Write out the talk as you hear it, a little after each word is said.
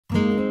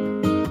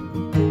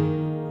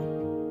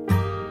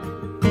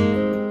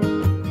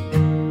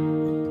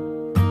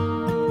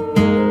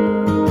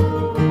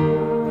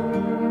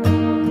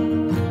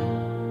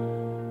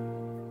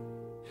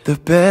The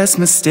best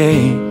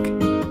mistake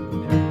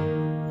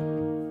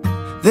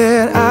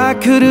that I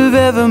could have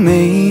ever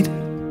made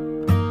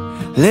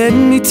led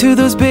me to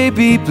those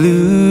baby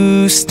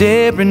blues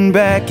staring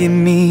back at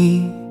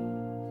me.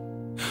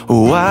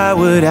 Why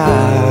would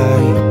I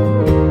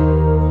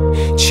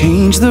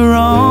change the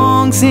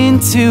wrongs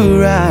into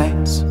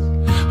rights,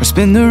 or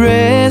spend the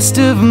rest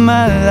of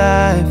my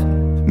life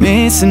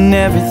missing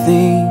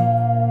everything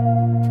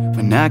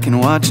when I can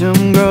watch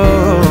them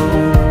grow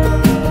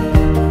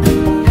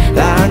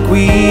like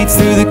weeds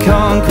through the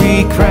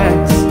concrete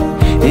cracks,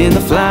 in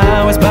the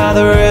flowers by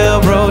the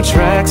railroad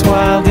tracks,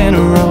 wild in a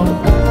row.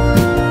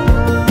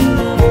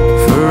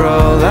 For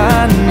all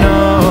I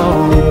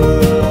know,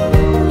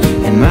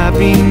 it might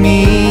be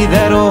me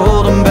that'll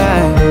hold them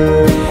back,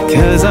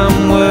 'cause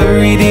I'm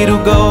worried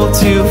it'll go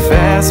too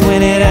fast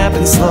when it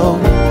happens slow.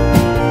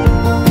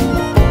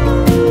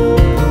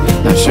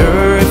 Not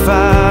sure if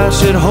I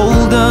should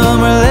hold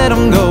them or let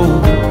them go,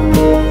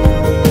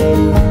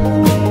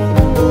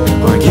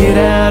 or get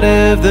out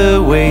of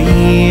the way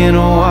and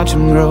watch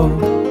them grow.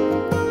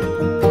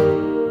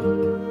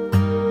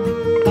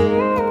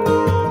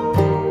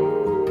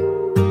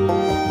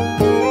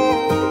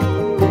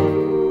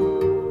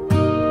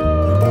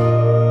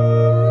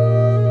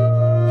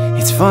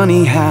 It's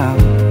funny how,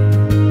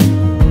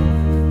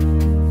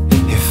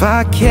 if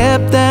I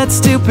kept that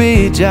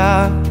stupid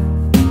job,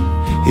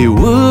 it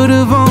would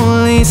have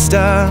only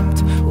stopped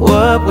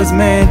what was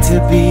meant to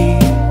be.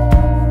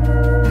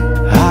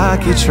 I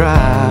could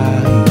try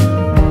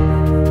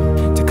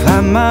to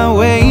climb my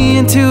way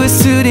into a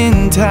suit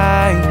and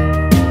tie,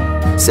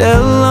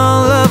 sell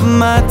all of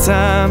my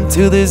time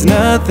till there's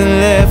nothing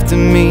left of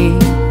me,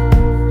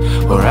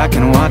 or I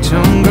can watch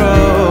them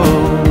grow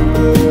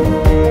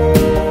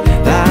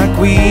like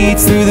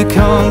weeds through the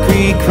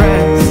concrete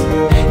cracks,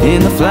 in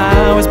the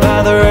flowers by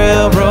the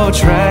railroad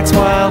tracks,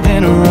 wild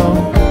in a row.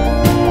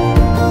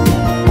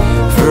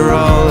 For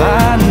all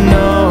I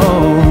know,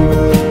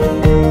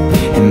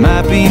 it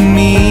might be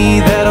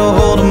me that'll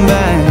hold them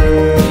back,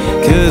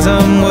 'cause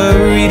I'm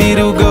worried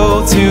it'll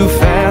go too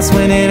fast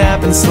when it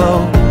happens slow.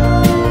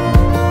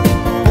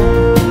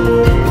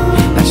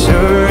 Not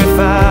sure if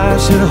I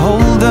should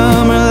hold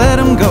them or let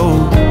them go,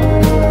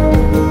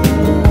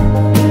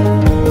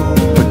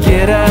 but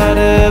get out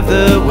of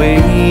the way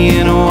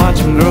and watch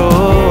them grow.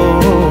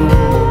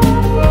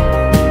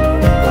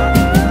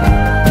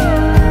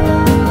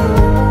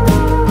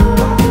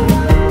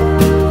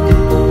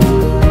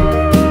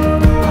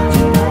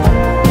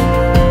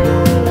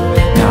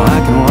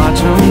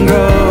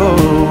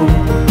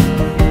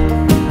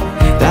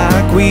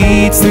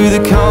 Through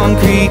the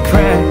concrete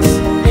cracks,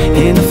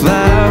 in the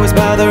flowers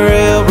by the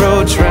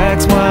railroad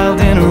tracks, wild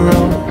in a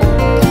row.